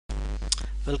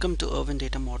Welcome to Erwin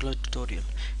Data Modeler tutorial.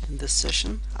 In this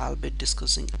session, I'll be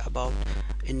discussing about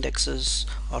indexes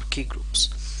or key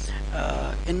groups.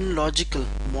 In logical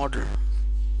model,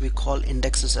 we call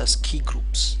indexes as key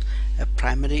groups. A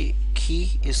primary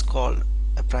key is called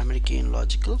a primary key in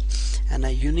logical, and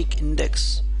a unique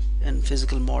index in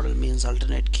physical model means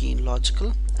alternate key in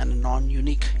logical, and a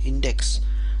non-unique index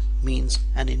means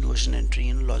an inversion entry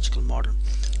in logical model.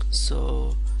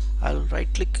 So I'll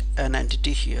right click an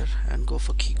entity here and go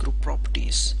for key group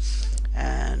properties,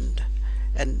 and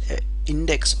an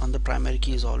index on the primary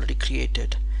key is already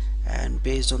created, and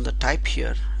based on the type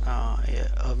here,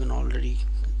 Erwin already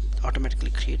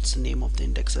automatically creates the name of the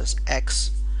index as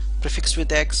X, prefixed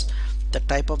with X, the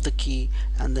type of the key,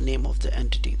 and the name of the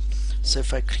entity. So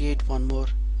if I create one more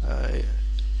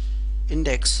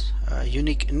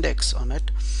unique index on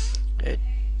it, it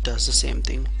does the same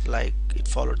thing, like it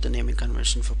followed the naming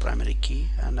convention for primary key,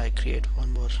 and I create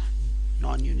one more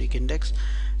non-unique index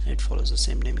and it follows the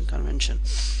same naming convention.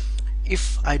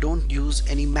 If I don't use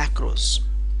any macros,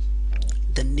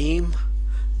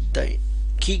 the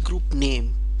key group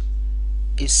name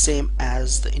is same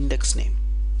as the index name,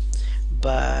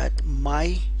 but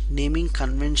my naming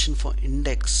convention for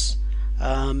index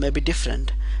may be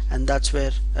different, and that's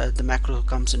where the macro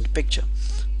comes into picture.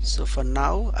 So for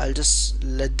now, I'll just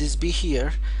let this be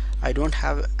here. I don't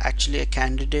have actually a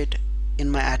candidate in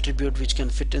my attribute which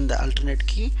can fit in the alternate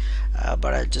key,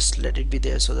 but I'll just let it be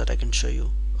there so that I can show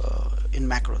you in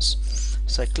macros.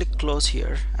 So I click close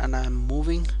here, and I'm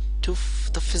moving to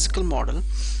the physical model,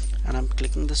 and I'm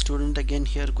clicking the student again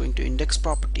here, going to index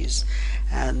properties,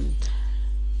 and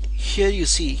here you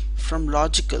see from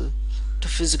logical to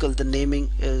physical the naming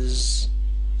is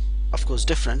of course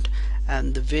different,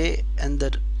 and the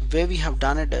way we have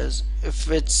done it is,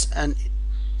 if it's an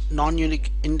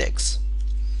non-unique index,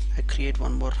 I create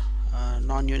one more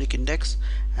non-unique index,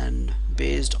 and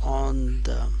based on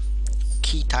the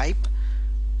key type,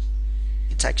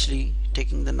 it's actually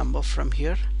taking the number from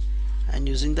here and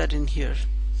using that in here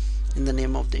in the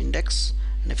name of the index.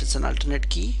 And if it's an alternate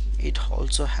key, it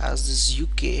also has this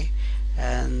UK,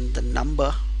 and the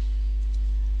number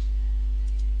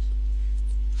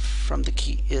from the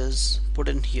key is put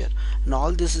in here, and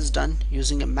all this is done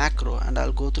using a macro, and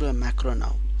I'll go through a macro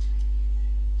now.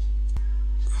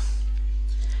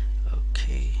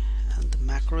 Okay, and the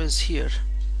macro is here,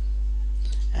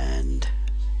 and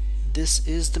this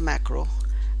is the macro,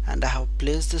 and I have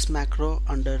placed this macro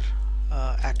under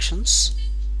actions.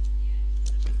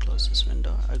 Let me close this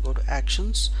window. I go to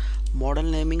actions, model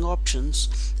naming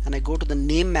options, and I go to the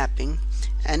name mapping,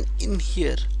 and in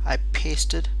here I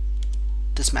pasted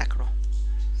this macro.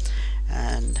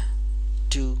 And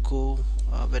to go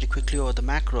very quickly over the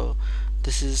macro,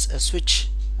 this is a switch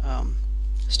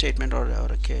statement, or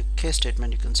a case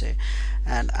statement you can say,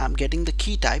 and I'm getting the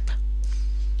key type,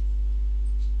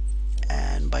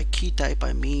 and by key type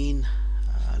I mean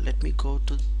let me go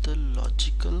to the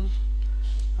logical,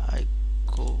 I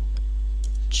go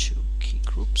to key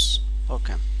groups.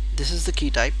 Okay, this is the key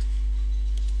type,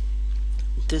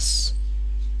 this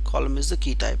column is the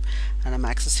key type, and I'm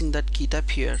accessing that key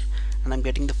type here, and I'm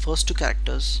getting the first two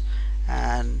characters,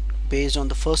 and based on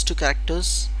the first two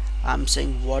characters I'm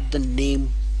saying what the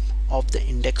name of the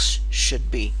index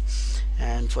should be.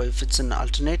 And for if it's an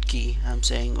alternate key, I'm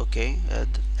saying okay,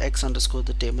 X underscore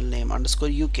the table name underscore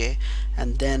UK,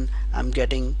 and then I'm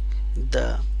getting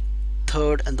the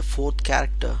third and the fourth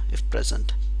character if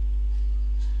present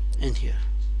in here.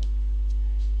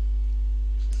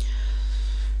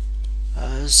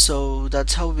 So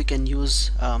that's how we can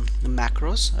use the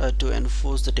macros to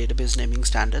enforce the database naming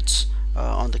standards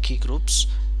on the key groups,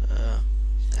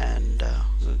 and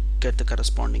get the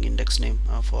corresponding index name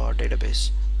for our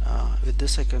database. With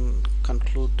this I can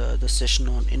conclude the session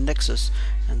on indexes,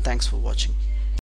 and thanks for watching.